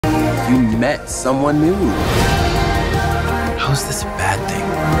you met someone new. How is this a bad thing?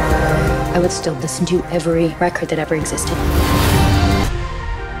 I would still listen to every record that ever existed.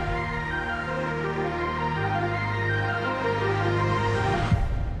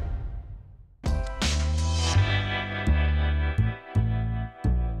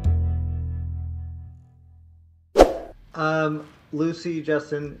 Lucy,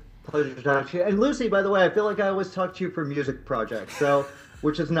 Justin, pleasure to talk to you. And Lucy, by the way, I feel like I always talk to you for music projects, so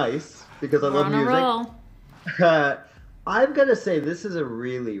which is nice because I love music. I'm gonna say this is a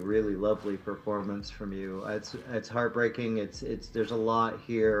really, really lovely performance from you. It's heartbreaking. It's there's a lot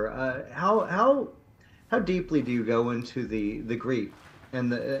here. How deeply do you go into the grief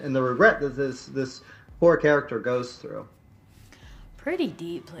and the regret that this poor character goes through? Pretty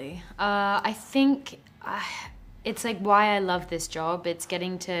deeply. I think it's like why I love this job. It's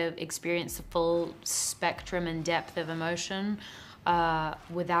getting to experience the full spectrum and depth of emotion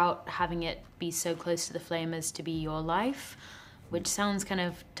without having it be so close to the flame as to be your life, which sounds kind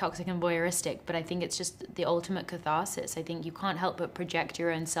of toxic and voyeuristic, but I think it's just the ultimate catharsis. I think you can't help but project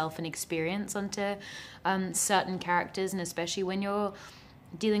your own self and experience onto certain characters, and especially when you're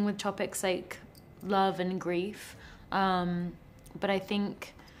dealing with topics like love and grief. But I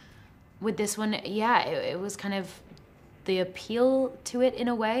think with this one, yeah, it was kind of the appeal to it in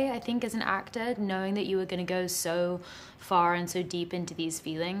a way, I think, as an actor, knowing that you were going to go so far and so deep into these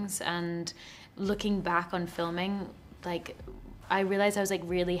feelings. And looking back on filming, like, I realized I was like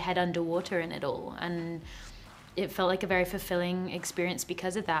really head underwater in it all. And it felt like a very fulfilling experience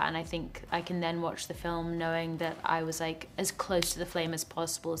because of that. And I think I can then watch the film knowing that I was like as close to the flame as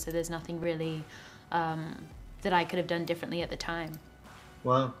possible. So there's nothing really that I could have done differently at the time.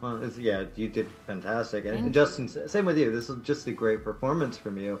 Well, yeah, you did fantastic. And Justin, same with you. This was just a great performance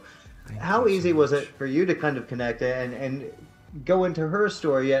from you. How easy was it for you to kind of connect and go into her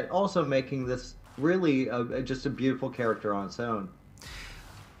story, yet also making this really just a beautiful character on its own?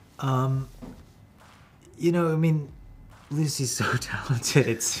 You know, I mean, Lucy's so talented.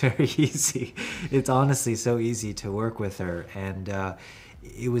 It's very easy. It's honestly so easy to work with her. And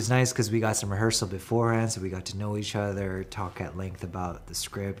it was nice because we got some rehearsal beforehand, so we got to know each other, talk at length about the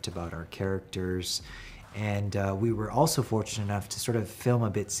script, about our characters. And we were also fortunate enough to sort of film a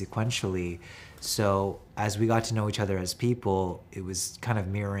bit sequentially. So as we got to know each other as people, it was kind of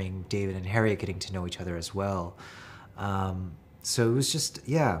mirroring David and Harriet getting to know each other as well. So it was just,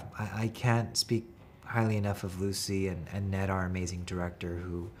 yeah, I can't speak highly enough of Lucy and Ned, our amazing director,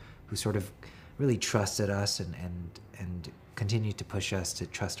 who sort of really trusted us and continued to push us to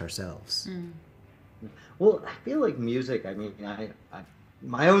trust ourselves. Well, I feel like music, I mean, I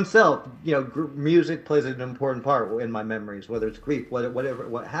my own self, you know, music plays an important part in my memories, whether it's grief, whatever,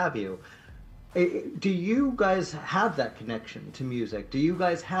 what have you. Do you guys have that connection to music? Do you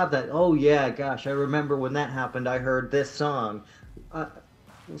guys have that, oh yeah, gosh, I remember when that happened, I heard this song.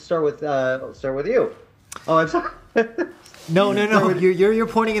 We'll start with you. Oh, I'm sorry. No. You're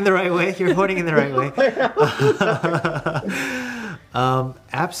pointing in the right way. You're pointing in the right way.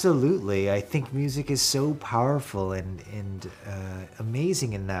 Absolutely. I think music is so powerful and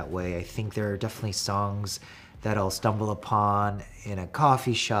amazing in that way. I think there are definitely songs that I'll stumble upon in a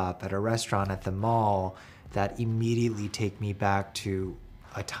coffee shop, at a restaurant, at the mall, that immediately take me back to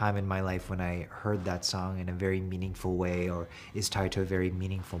a time in my life when I heard that song in a very meaningful way or is tied to a very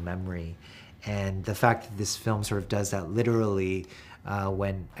meaningful memory. And the fact that this film sort of does that literally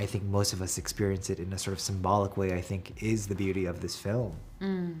when I think most of us experience it in a sort of symbolic way, I think is the beauty of this film.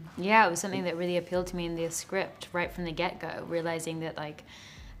 Yeah, it was something that really appealed to me in the script right from the get-go, realizing that like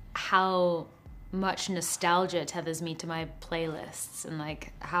how much nostalgia tethers me to my playlists and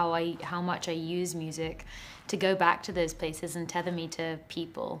like how much I use music to go back to those places and tether me to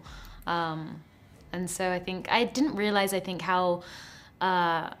people. And so I think I didn't realize how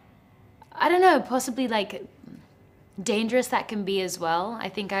I don't know, possibly like dangerous that can be as well. I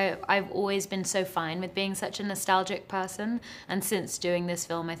think I've always been so fine with being such a nostalgic person, and since doing this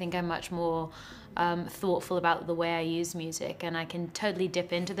film I think I'm much more thoughtful about the way I use music, and I can totally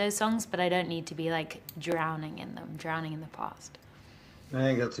dip into those songs, but I don't need to be like drowning in the past. I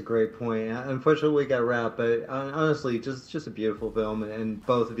think that's a great point. Unfortunately, we got to wrap, but honestly, just a beautiful film, and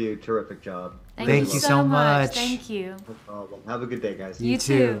both of you, terrific job. Thank you so much. Thank you. No problem. Have a good day, guys. You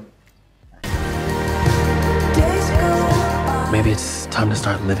too. Maybe it's time to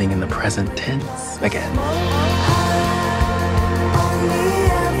start living in the present tense again.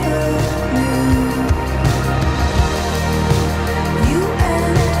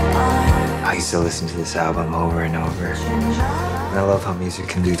 I used to listen to this album over and over. And I love how music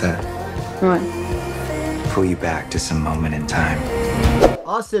can do that. What? Pull you back to some moment in time.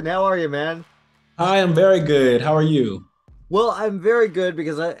 Austin, how are you, man? I am very good. How are you? Well, I'm very good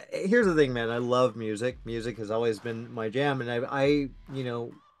because here's the thing, man. I love music. Music has always been my jam, and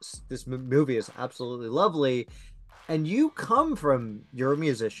this movie is absolutely lovely. And you're a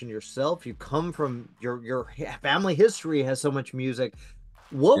musician yourself. You come from your family history has so much music.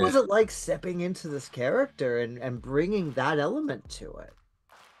 What Yeah. was it like stepping into this character and bringing that element to it?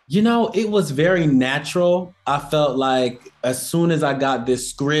 It was very natural. I felt like as soon as I got this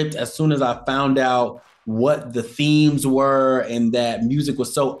script, as soon as I found out what the themes were and that music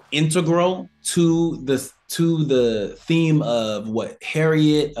was so integral to the theme of what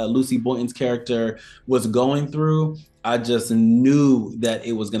Harriet, Lucy Boynton's character, was going through, I just knew that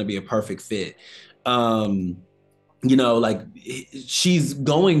it was going to be a perfect fit. Like she's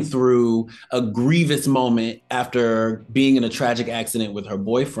going through a grievous moment after being in a tragic accident with her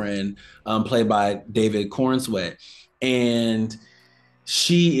boyfriend, played by David Cornsweet. And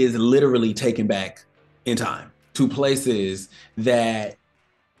she is literally taken back in time to places that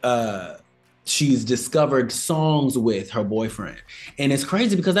she's discovered songs with her boyfriend. And it's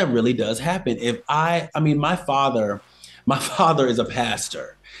crazy because that really does happen. My father is a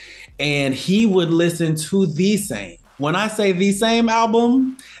pastor. And he would listen to when I say the same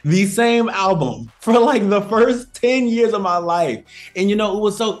album for like the first 10 years of my life. And, it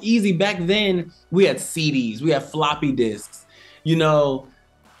was so easy. Back then, we had CDs, we had floppy disks,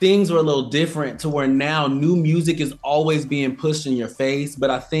 things were a little different to where now new music is always being pushed in your face. But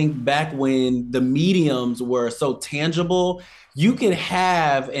I think back when the mediums were so tangible, you could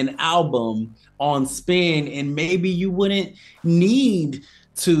have an album on spin and maybe you wouldn't need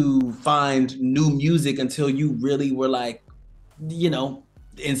to find new music until you really were like,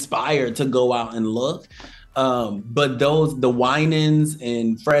 inspired to go out and look. But the Winans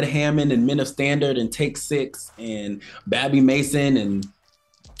and Fred Hammond and Men of Standard and Take Six and Babby Mason and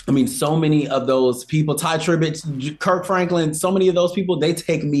so many of those people, Ty Tribbett, Kirk Franklin, so many of those people, they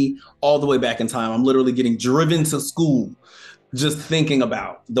take me all the way back in time. I'm literally getting driven to school just thinking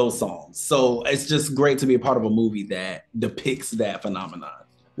about those songs. So it's just great to be a part of a movie that depicts that phenomenon.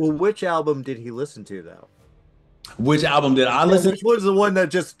 Well, which album did he listen to, though? Which album did I listen to? Which was the one that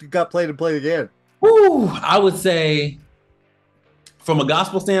just got played and played again? Ooh, I would say, from a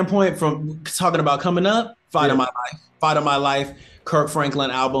gospel standpoint, from talking about coming up, Fight of My Life, Kirk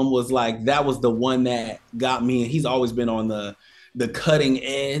Franklin album was like, that was the one that got me. And he's always been on the cutting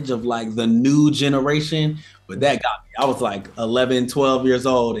edge of like the new generation. But that got me. I was like 11, 12 years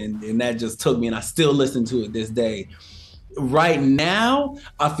old, and that just took me, and I still listen to it this day. Right now,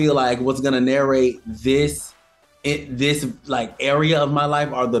 I feel like what's gonna narrate this like area of my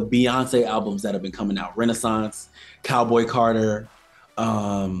life are the Beyonce albums that have been coming out. Renaissance, Cowboy Carter,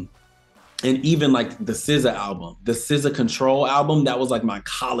 and even like the SZA album, the SZA Control album. That was like my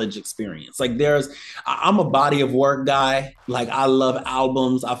college experience. Like I'm a body of work guy. Like I love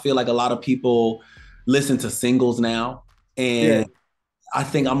albums. I feel like a lot of people listen to singles now, and I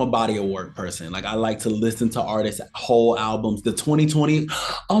think I'm a body of work person. Like I like to listen to artists' whole albums. The 2020,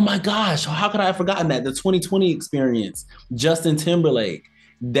 oh my gosh, how could I have forgotten that? The 2020 experience, Justin Timberlake,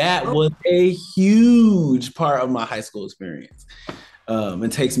 that was a huge part of my high school experience.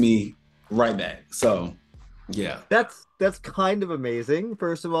 It takes me right back. So yeah. That's kind of amazing,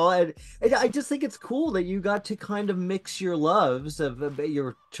 first of all. And I just think it's cool that you got to kind of mix your loves of you're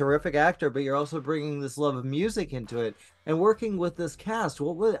a terrific actor, but you're also bringing this love of music into it and working with this cast.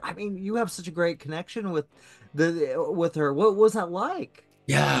 You have such a great connection with her. What was that like?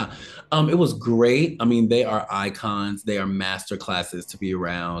 Yeah, it was great. They are icons. They are master classes to be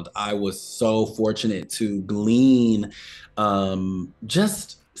around. I was so fortunate to glean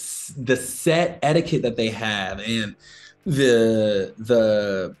just the set etiquette that they have and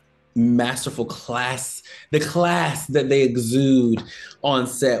the masterful class, the class that they exude on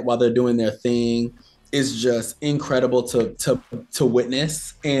set while they're doing their thing is just incredible to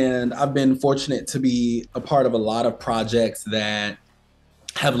witness. And I've been fortunate to be a part of a lot of projects that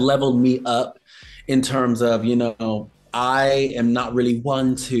have leveled me up in terms of, I am not really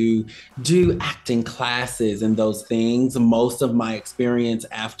one to do acting classes and those things. Most of my experience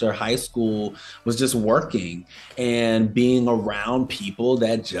after high school was just working and being around people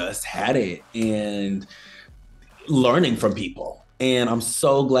that just had it and learning from people. And I'm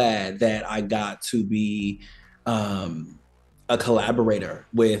so glad that I got to be a collaborator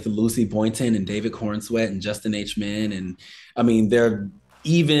with Lucy Boynton and David Cornsweet and Justin H. Min. And they're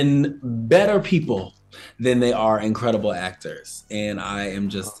even better people than they are incredible actors. And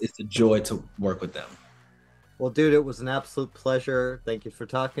it's a joy to work with them. Well, dude, it was an absolute pleasure. Thank you for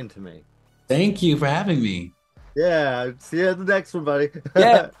talking to me. Thank you for having me. Yeah, see you at the next one, buddy.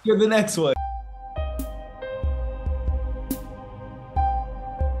 Yeah, you're the next one.